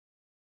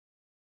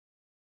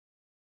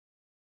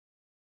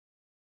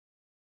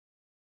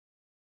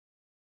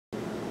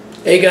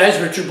Hey guys,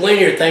 Richard Blaine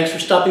here. Thanks for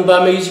stopping by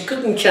my Easy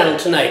Cooking channel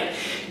tonight.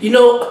 You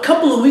know, a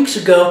couple of weeks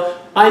ago,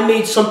 I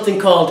made something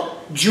called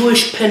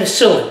Jewish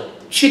Penicillin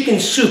Chicken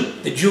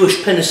Soup, the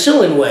Jewish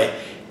Penicillin way.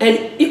 And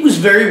it was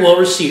very well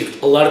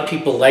received. A lot of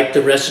people liked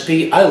the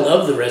recipe. I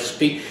love the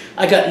recipe.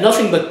 I got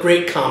nothing but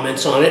great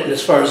comments on it, and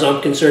as far as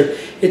I'm concerned,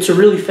 it's a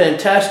really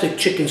fantastic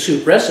chicken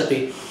soup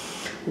recipe.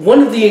 One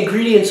of the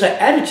ingredients I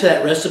added to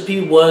that recipe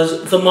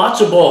was the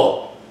matzo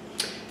ball.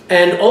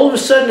 And all of a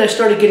sudden I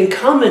started getting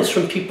comments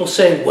from people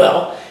saying,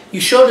 well,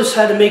 you showed us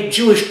how to make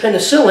Jewish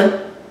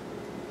penicillin.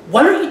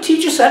 Why don't you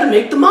teach us how to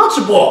make the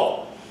matzo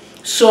ball?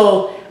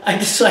 So I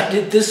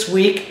decided this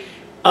week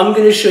I'm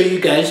going to show you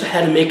guys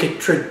how to make a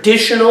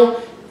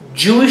traditional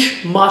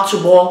Jewish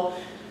matzo ball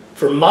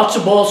for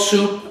matzo ball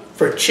soup,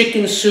 for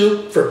chicken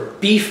soup, for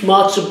beef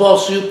matzo ball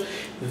soup,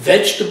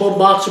 vegetable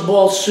matzo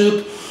ball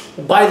soup.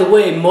 By the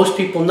way, most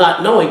people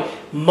not knowing,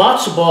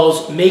 matzo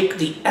balls make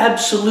the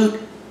absolute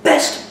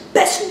best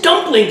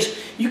dumplings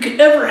you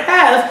could ever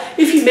have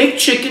if you make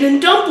chicken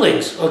and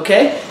dumplings,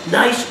 okay?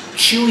 Nice,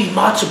 chewy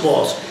matzo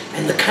balls.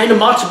 And the kind of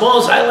matzo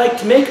balls I like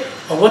to make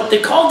are what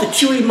they call the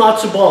chewy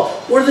matzo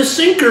ball or the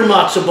sinker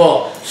matzo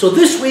ball. So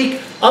this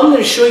week, I'm going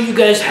to show you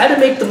guys how to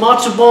make the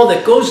matzo ball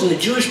that goes in the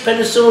Jewish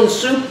penicillin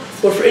soup,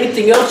 or for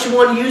anything else you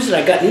want to use it.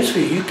 I got news for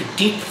you. You could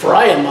deep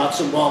fry a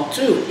matzo ball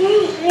too.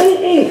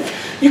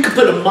 You could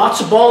put a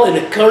matzo ball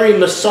in a curry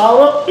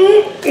masala.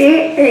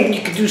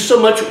 You could do so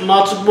much with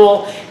matzo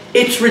ball.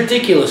 It's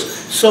ridiculous.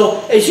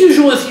 So, as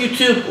usual with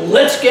YouTube,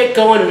 let's get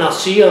going and I'll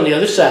see you on the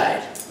other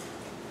side.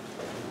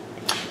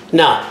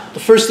 Now, the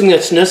first thing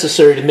that's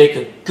necessary to make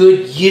a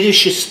good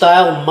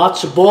Yiddish-style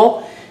matzo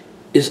ball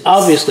is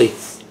obviously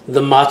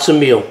the matzo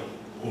meal,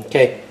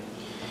 okay?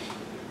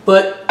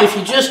 But if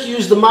you just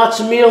use the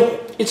matzo meal,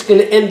 it's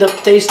going to end up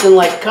tasting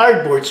like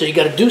cardboard, so you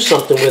got to do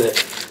something with it.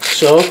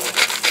 So,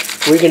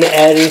 we're going to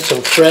add in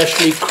some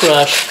freshly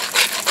crushed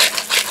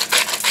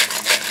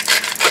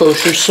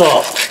kosher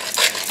salt.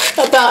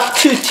 About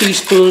 2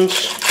 teaspoons.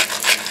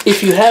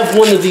 If you have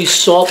one of these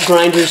salt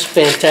grinders,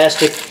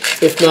 fantastic.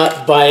 If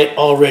not, buy it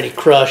already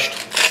crushed,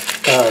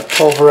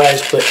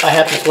 pulverized, but I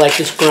happen to like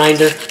this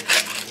grinder.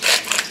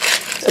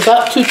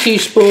 About 2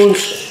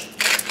 teaspoons.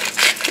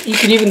 You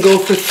could even go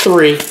for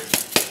 3.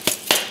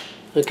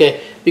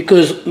 Okay,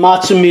 because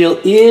matzo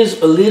meal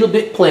is a little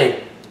bit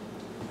plain.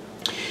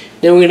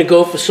 Then we're going to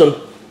go for some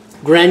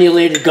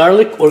granulated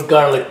garlic or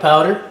garlic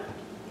powder.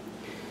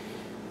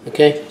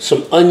 Okay,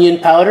 some onion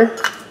powder.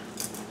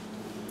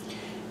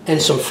 And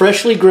some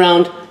freshly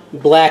ground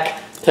black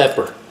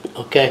pepper,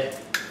 okay?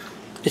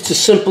 It's as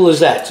simple as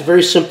that. It's a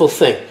very simple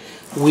thing.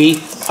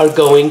 We are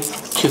going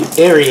to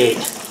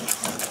aerate,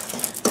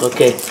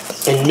 okay?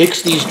 And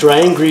mix these dry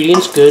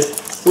ingredients good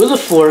with a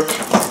fork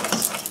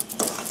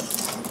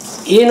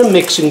in a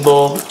mixing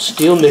bowl,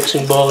 steel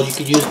mixing bowl. You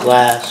could use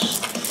glass.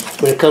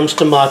 When it comes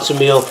to matzo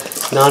meal,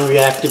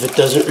 non-reactive, it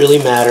doesn't really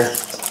matter,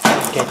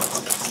 okay?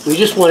 We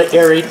just want to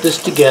aerate this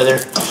together.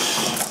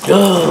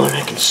 Oh, and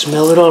I can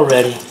smell it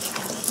already.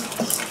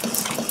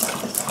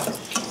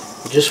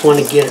 Just want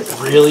to get it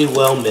really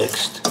well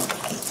mixed.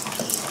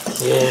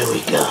 There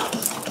we go.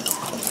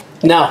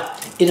 Now,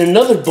 in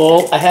another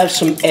bowl, I have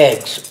some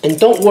eggs. And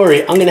don't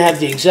worry, I'm going to have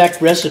the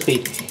exact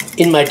recipe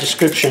in my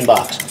description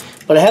box.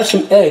 But I have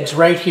some eggs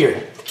right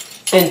here.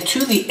 And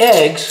to the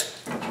eggs,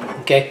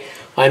 okay,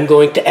 I'm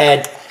going to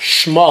add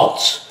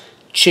schmaltz,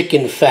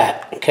 chicken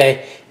fat,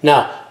 okay?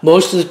 Now,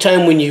 most of the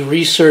time when you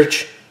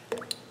research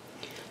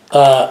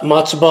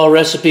matzo ball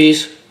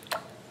recipes,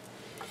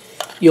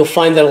 you'll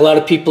find that a lot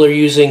of people are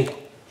using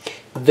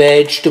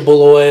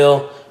vegetable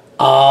oil,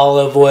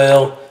 olive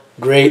oil,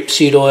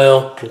 grapeseed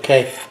oil,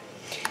 okay?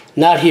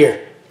 Not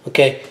here,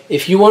 okay?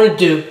 If you want to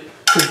do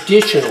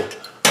traditional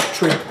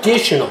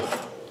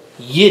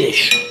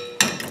Yiddish,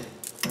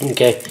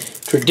 okay?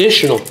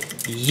 Traditional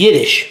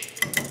Yiddish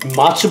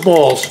matzo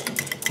balls,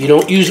 you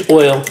don't use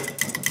oil,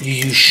 you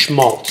use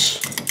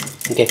schmaltz,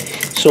 okay?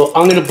 So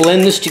I'm going to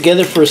blend this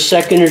together for a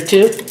second or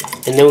two,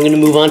 and then we're going to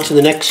move on to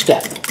the next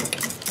step.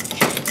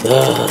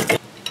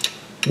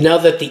 Now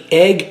that the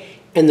egg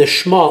and the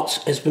schmaltz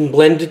has been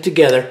blended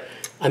together,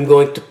 I'm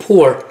going to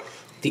pour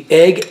the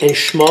egg and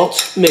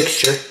schmaltz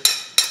mixture,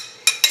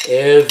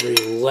 every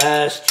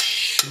last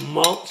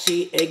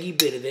schmaltzy, eggy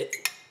bit of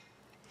it,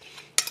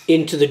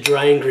 into the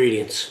dry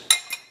ingredients.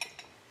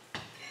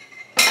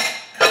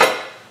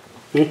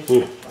 And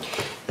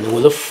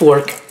with a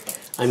fork,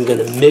 I'm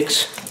going to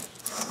mix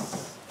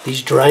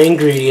these dry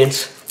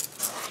ingredients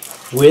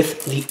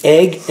with the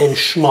egg and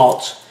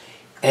schmaltz,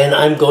 and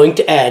I'm going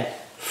to add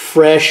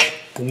fresh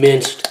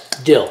minced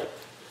dill.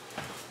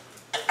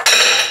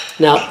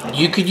 Now,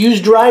 you could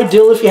use dry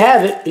dill if you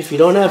have it, if you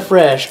don't have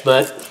fresh,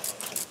 but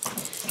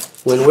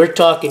when we're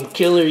talking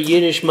killer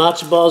Yiddish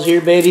matzo balls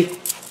here, baby,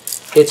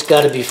 it's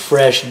got to be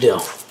fresh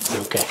dill.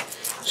 Okay,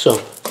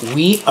 so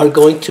we are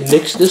going to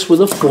mix this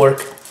with a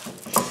fork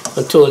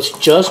until it's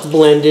just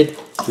blended.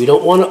 We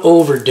don't want to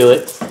overdo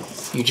it.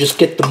 You just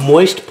get the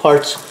moist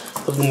parts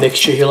of the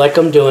mixture here like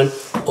I'm doing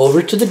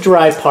over to the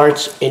dry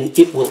parts, and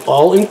it will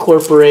all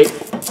incorporate.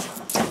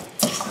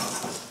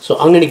 So So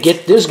I'm going to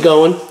get this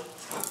going,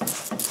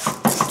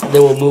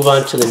 then we'll move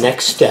on to the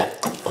next step.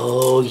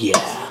 Oh yeah.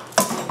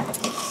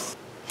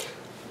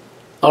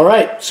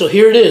 Alright, so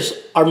here it is,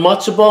 our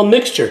matzo ball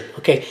mixture.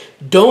 Okay,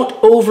 don't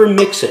over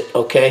mix it,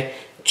 okay?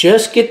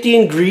 Just get the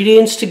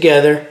ingredients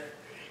together.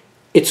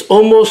 It's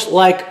almost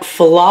like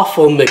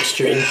falafel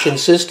mixture in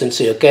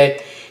consistency,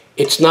 okay?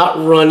 It's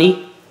not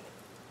runny.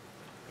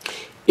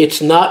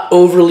 It's not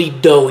overly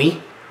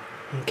doughy,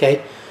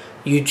 okay?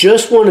 You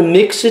just want to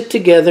mix it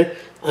together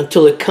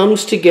until it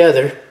comes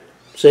together.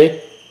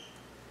 See?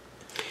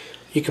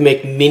 You can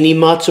make mini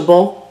matzo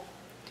ball,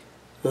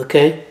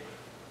 okay?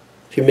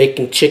 If you're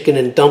making chicken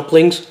and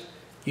dumplings,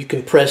 you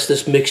can press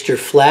this mixture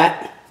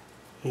flat,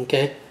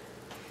 okay?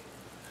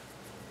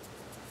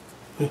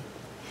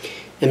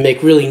 And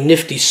make really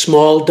nifty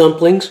small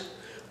dumplings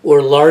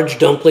or large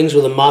dumplings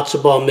with a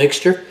matzo ball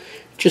mixture.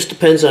 Just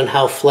depends on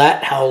how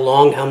flat, how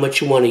long, how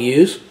much you want to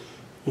use,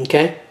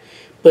 okay?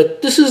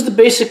 But this is the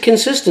basic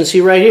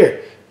consistency right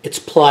here. It's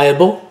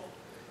pliable.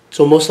 It's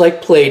almost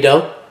like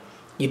Play-Doh.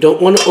 You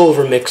don't want to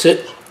overmix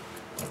it.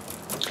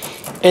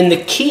 And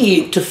the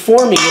key to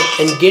forming it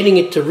and getting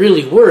it to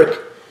really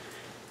work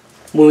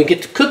when we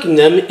get to cooking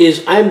them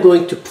is I'm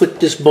going to put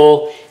this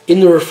bowl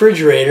in the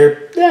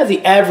refrigerator.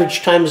 The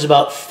average time is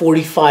about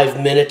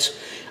 45 minutes.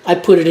 I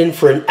put it in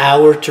for an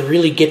hour to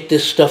really get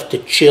this stuff to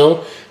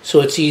chill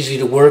so it's easy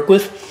to work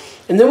with.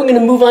 And then we're going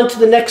to move on to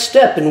the next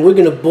step, and we're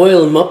going to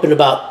boil them up in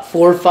about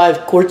 4 or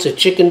 5 quarts of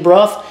chicken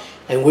broth,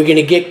 and we're going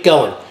to get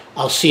going.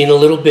 I'll see you in a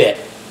little bit.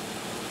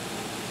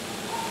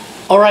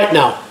 Alright,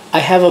 now I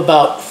have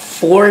about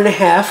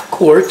 4.5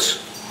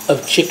 quarts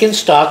of chicken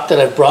stock that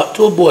I've brought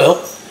to a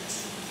boil,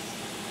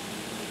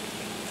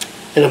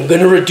 and I'm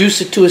going to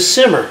reduce it to a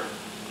simmer,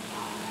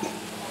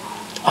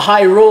 a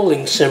high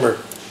rolling simmer,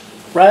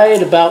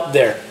 right about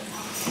there.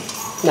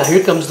 Now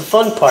here comes the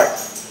fun part.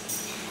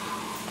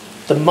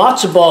 The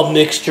matzo ball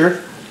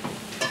mixture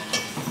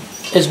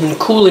has been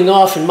cooling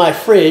off in my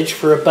fridge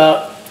for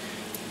about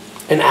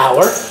an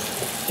hour.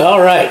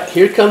 Alright,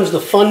 here comes the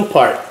fun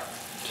part.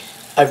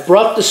 I've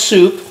brought the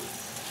soup,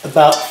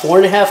 about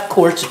 4.5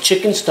 quarts of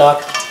chicken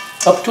stock,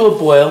 up to a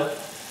boil.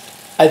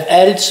 I've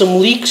added some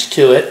leeks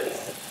to it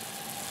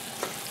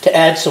to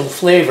add some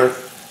flavor.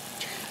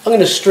 I'm going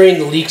to strain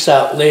the leeks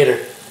out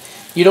later.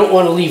 You don't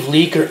want to leave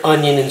leek or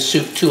onion in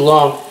soup too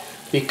long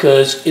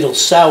because it'll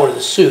sour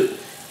the soup,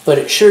 but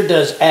it sure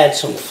does add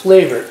some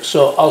flavor,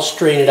 so I'll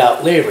strain it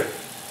out later.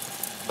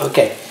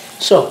 Okay,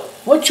 so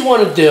what you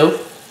want to do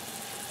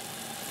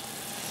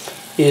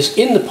is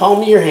in the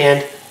palm of your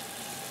hand,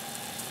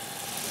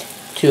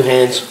 2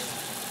 hands,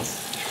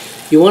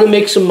 you want to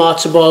make some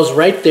matzo balls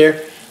right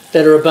there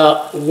that are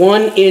about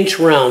 1 inch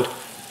round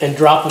and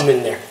drop them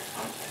in there.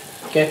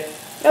 Okay,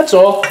 that's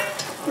all.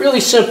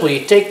 Really simple.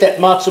 You take that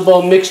matzo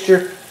ball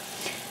mixture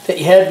that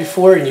you had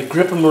before and you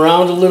grip them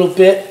around a little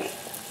bit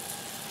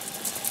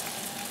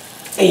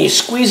and you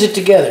squeeze it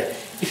together.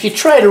 If you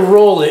try to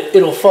roll it,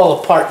 it'll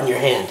fall apart in your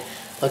hand.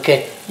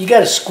 Okay, you got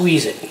to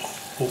squeeze it.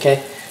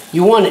 Okay,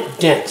 you want it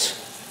dense.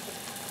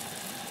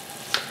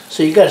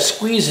 So you got to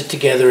squeeze it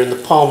together in the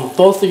palm of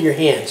both of your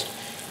hands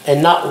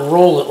and not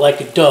roll it like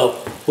a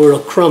dough or it'll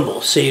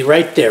crumble. See,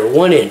 right there,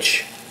 1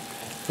 inch.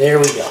 There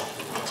we go.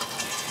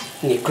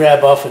 And you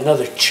grab off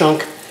another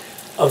chunk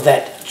of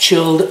that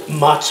chilled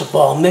matzo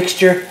ball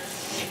mixture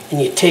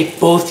and you take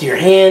both your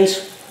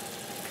hands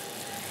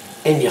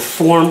and you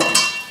form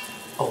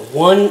a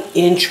 1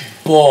 inch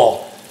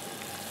ball.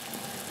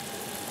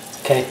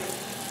 Okay.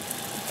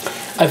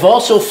 I've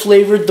also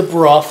flavored the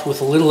broth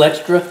with a little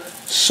extra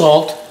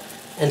salt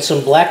and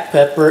some black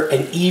pepper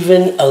and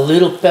even a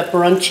little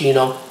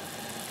pepperoncino.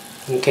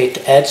 Okay,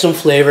 to add some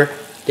flavor.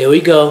 There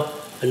we go.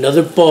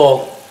 Another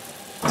ball.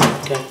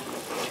 Okay.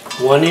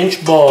 1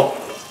 inch ball.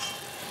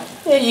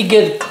 And you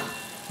get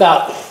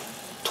about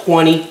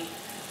 20,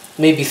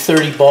 maybe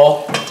 30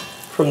 ball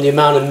from the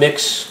amount of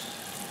mix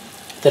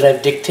that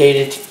I've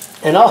dictated.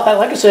 And I'll have,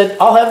 like I said,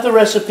 I'll have the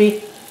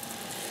recipe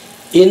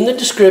in the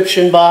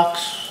description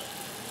box.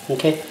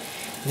 Okay.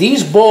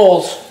 These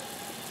balls,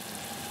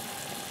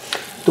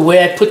 the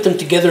way I put them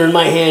together in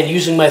my hand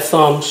using my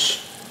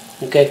thumbs,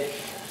 okay,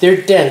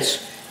 they're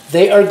dense.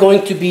 They are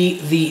going to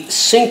be the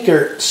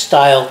sinker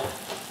style.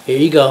 Here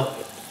you go.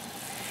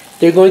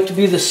 They're going to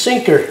be the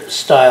sinker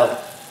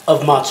style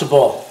of matzo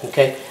ball,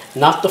 okay?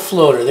 Not the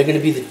floater. They're going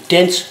to be the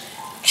dense,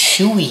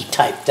 chewy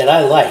type that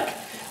I like.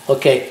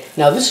 Okay,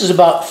 now this is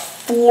about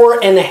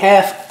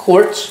 4.5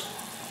 quarts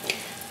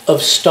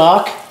of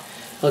stock,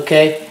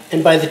 okay?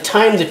 And by the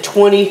time the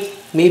 20,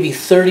 maybe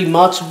 30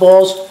 matzo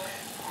balls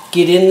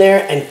get in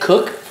there and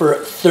cook for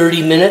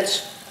 30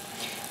 minutes,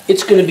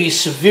 it's going to be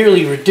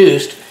severely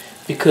reduced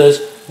because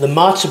the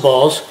matzo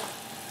balls,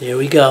 there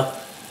we go,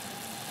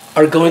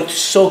 are going to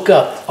soak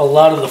up a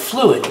lot of the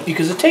fluid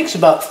because it takes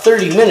about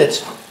 30 minutes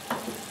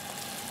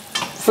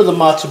for the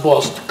matzo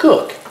balls to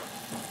cook.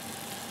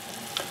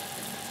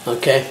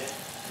 Okay,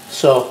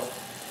 so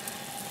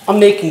I'm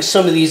making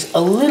some of these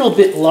a little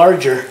bit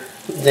larger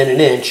than 1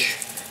 inch,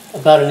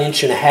 about 1.5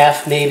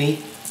 inches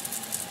maybe.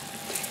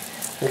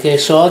 Okay,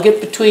 so I'll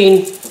get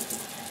between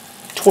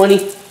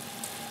 20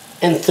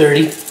 and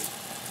 30.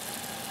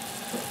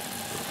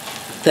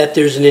 That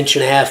there's an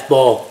 1.5-inch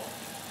ball.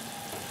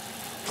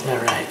 All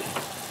right.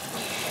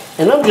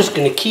 And I'm just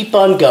going to keep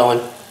on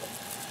going.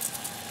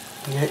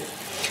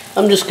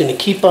 I'm just going to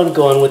keep on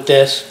going with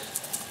this.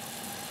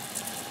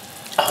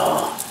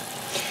 Oh.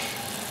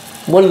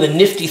 One of the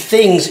nifty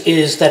things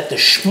is that the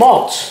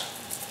schmaltz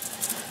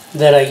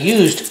that I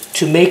used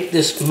to make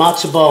this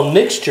matzo ball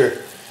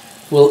mixture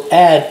will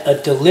add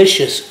a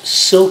delicious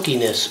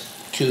silkiness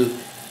to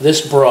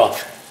this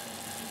broth.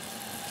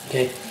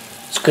 Okay,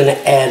 it's going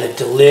to add a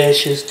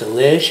delicious,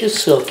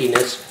 delicious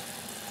silkiness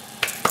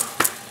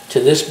to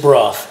this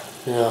broth.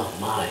 Oh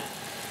my,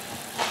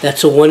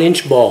 that's a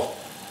 1-inch ball.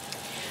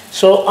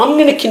 So I'm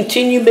going to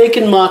continue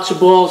making matzo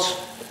balls.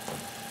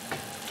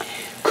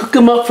 Cook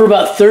them up for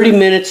about 30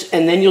 minutes,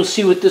 and then you'll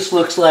see what this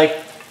looks like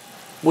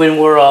when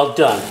we're all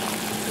done.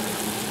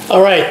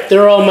 All right,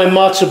 there are all my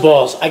matzo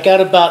balls. I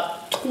got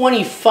about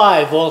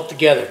 25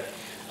 altogether.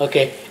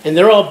 Okay, and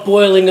they're all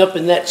boiling up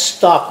in that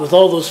stock with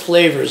all those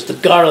flavors, the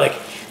garlic,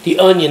 the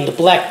onion, the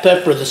black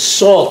pepper, the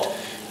salt,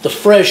 the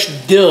fresh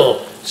dill,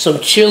 some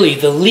chili,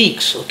 the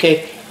leeks.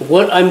 Okay,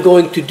 what I'm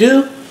going to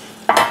do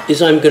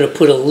is I'm going to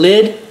put a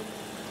lid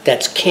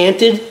that's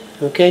canted.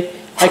 Okay,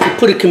 I could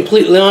put it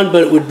completely on,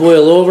 but it would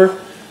boil over.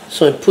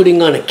 So I'm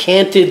putting on a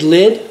canted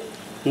lid.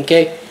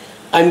 Okay,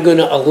 I'm going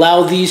to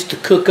allow these to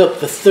cook up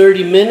for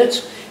 30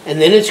 minutes, and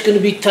then it's going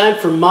to be time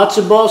for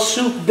matzo ball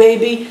soup,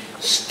 baby.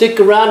 Stick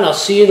around, I'll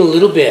see you in a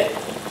little bit.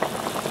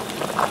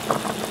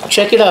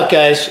 Check it out,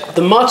 guys.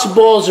 The matzo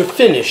balls are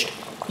finished.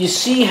 You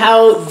see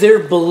how they're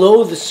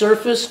below the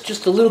surface,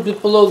 just a little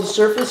bit below the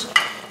surface?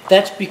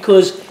 That's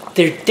because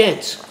they're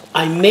dense.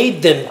 I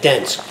made them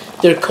dense.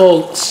 They're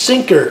called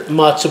sinker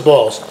matzo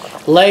balls.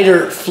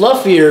 Lighter,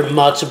 fluffier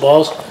matzo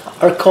balls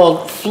are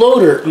called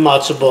floater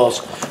matzo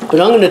balls. But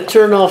I'm going to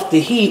turn off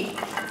the heat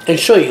and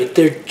show you.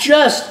 They're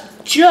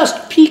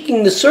just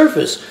peeking the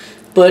surface.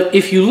 But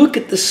if you look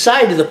at the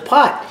side of the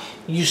pot,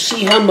 you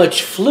see how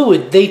much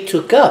fluid they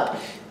took up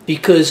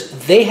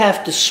because they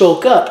have to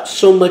soak up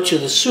so much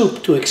of the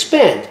soup to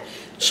expand.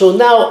 So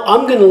now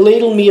I'm going to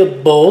ladle me a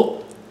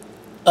bowl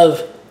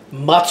of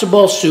matzo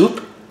ball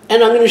soup,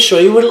 and I'm going to show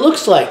you what it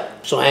looks like.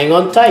 So hang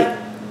on tight.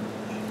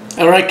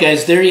 All right,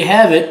 guys, there you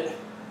have it.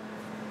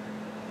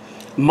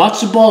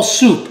 Matzo ball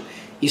soup.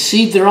 You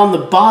see, they're on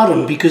the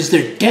bottom because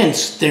they're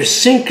dense, they're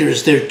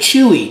sinkers, they're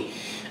chewy.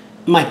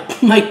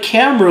 My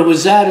camera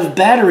was out of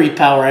battery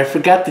power. I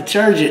forgot to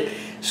charge it,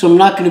 so I'm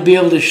not going to be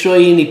able to show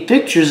you any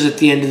pictures at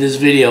the end of this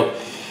video.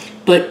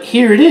 But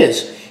here it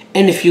is.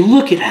 And if you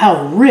look at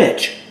how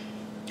rich,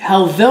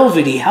 how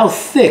velvety, how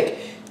thick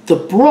the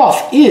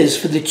broth is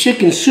for the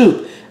chicken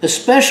soup,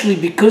 especially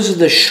because of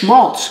the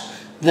schmaltz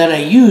that I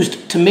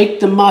used to make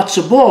the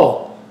matzo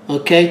ball,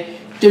 okay?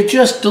 They're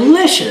just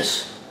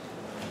delicious.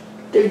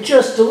 They're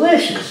just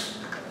delicious.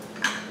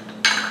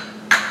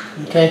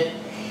 Okay?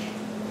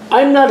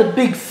 I'm not a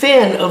big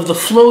fan of the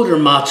floater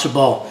matzo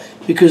ball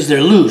because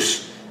they're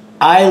loose.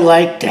 I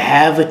like to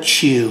have a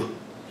chew,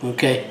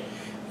 okay?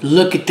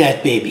 Look at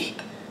that baby.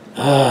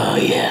 Oh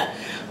yeah.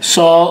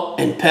 Salt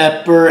and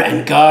pepper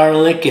and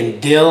garlic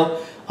and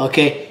dill,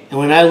 okay? And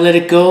when I let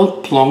it go,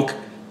 plunk,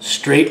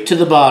 straight to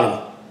the bottom,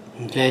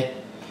 okay?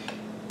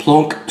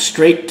 Plunk,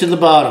 straight to the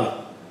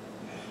bottom,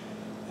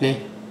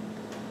 okay?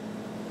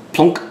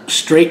 Plunk,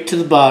 straight to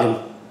the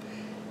bottom.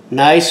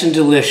 Nice and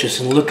delicious.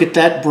 And look at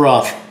that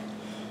broth.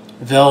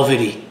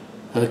 Velvety,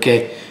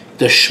 okay?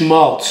 The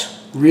schmaltz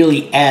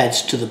really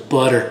adds to the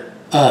butter.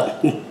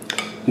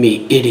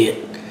 Me,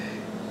 idiot.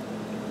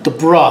 The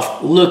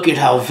broth, look at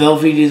how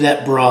velvety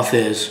that broth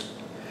is.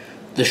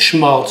 The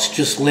schmaltz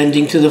just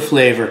lending to the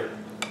flavor.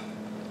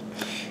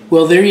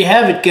 Well, there you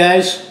have it,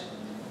 guys.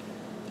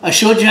 I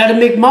showed you how to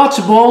make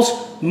matzo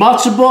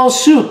ball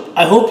soup.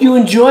 I hope you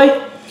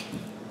enjoy.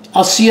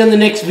 I'll see you on the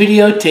next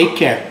video. Take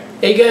care.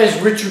 Hey guys,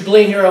 Richard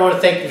Blaine here. I want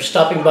to thank you for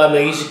stopping by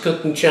my Easy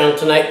Cooking channel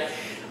tonight.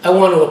 I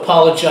want to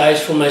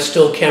apologize for my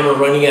still camera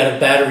running out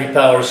of battery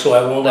power, so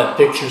I won't have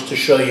pictures to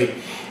show you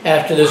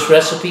after this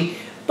recipe.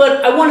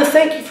 But I want to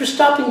thank you for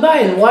stopping by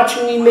and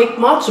watching me make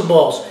matzo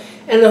balls.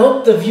 And I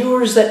hope the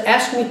viewers that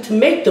asked me to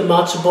make the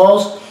matzo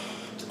balls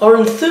are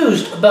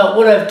enthused about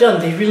what I've done.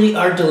 They really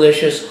are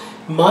delicious.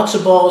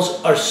 Matzo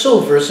balls are so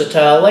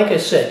versatile. Like I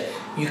said,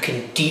 you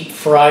can deep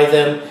fry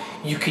them.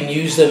 You can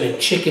use them in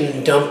chicken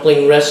and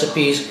dumpling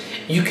recipes.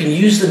 You can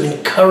use them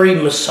in curry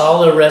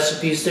masala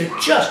recipes. They're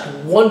just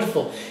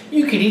wonderful.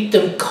 You could eat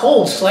them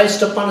cold,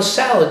 sliced up on a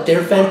salad.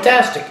 They're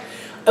fantastic.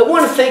 I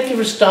want to thank you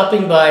for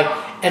stopping by,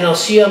 and I'll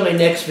see you on my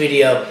next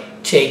video.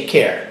 Take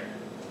care.